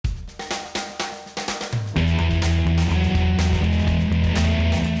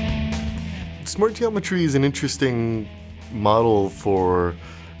Smart geometry is an interesting model for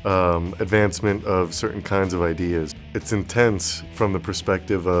advancement of certain kinds of ideas. It's intense from the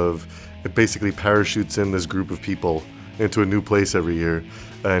perspective of it basically parachutes in this group of people into a new place every year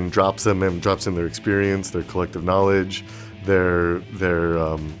and drops in their experience, their collective knowledge, their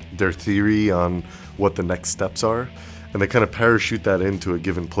theory on what the next steps are. And they kind of parachute that into a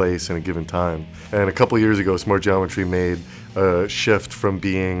given place and a given time. And a couple years ago, Smart Geometry made a shift from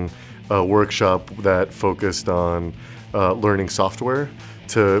being a workshop that focused on learning software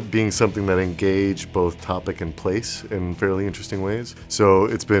to being something that engaged both topic and place in fairly interesting ways. So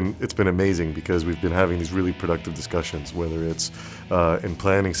it's been amazing because we've been having these really productive discussions, whether it's in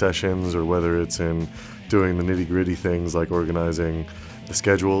planning sessions or whether it's in doing the nitty-gritty things like organizing the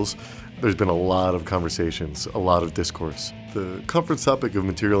schedules. There's been a lot of conversations, a lot of discourse. The conference topic of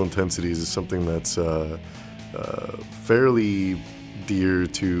material intensities is something that's fairly dear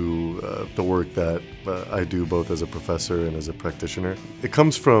to the work that I do both as a professor and as a practitioner. It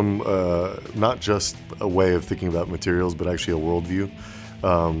comes from not just a way of thinking about materials, but actually a worldview.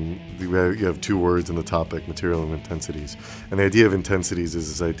 You have two words in the topic, material and intensities. And the idea of intensities is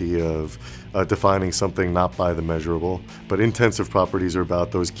this idea of defining something not by the measurable, but intensive properties are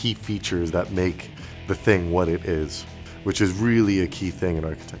about those key features that make the thing what it is, which is really a key thing in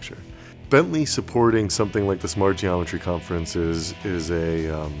architecture. Bentley supporting something like the Smart Geometry Conference is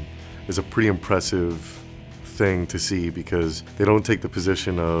a pretty impressive thing to see because they don't take the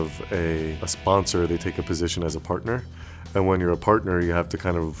position of a sponsor, they take a position as a partner. And when you're a partner, you have to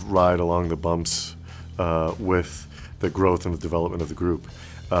kind of ride along the bumps with the growth and the development of the group.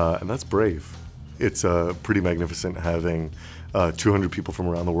 And that's brave. It's pretty magnificent having 200 people from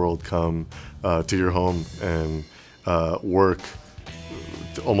around the world come to your home and work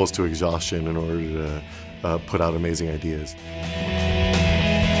almost to exhaustion in order to put out amazing ideas.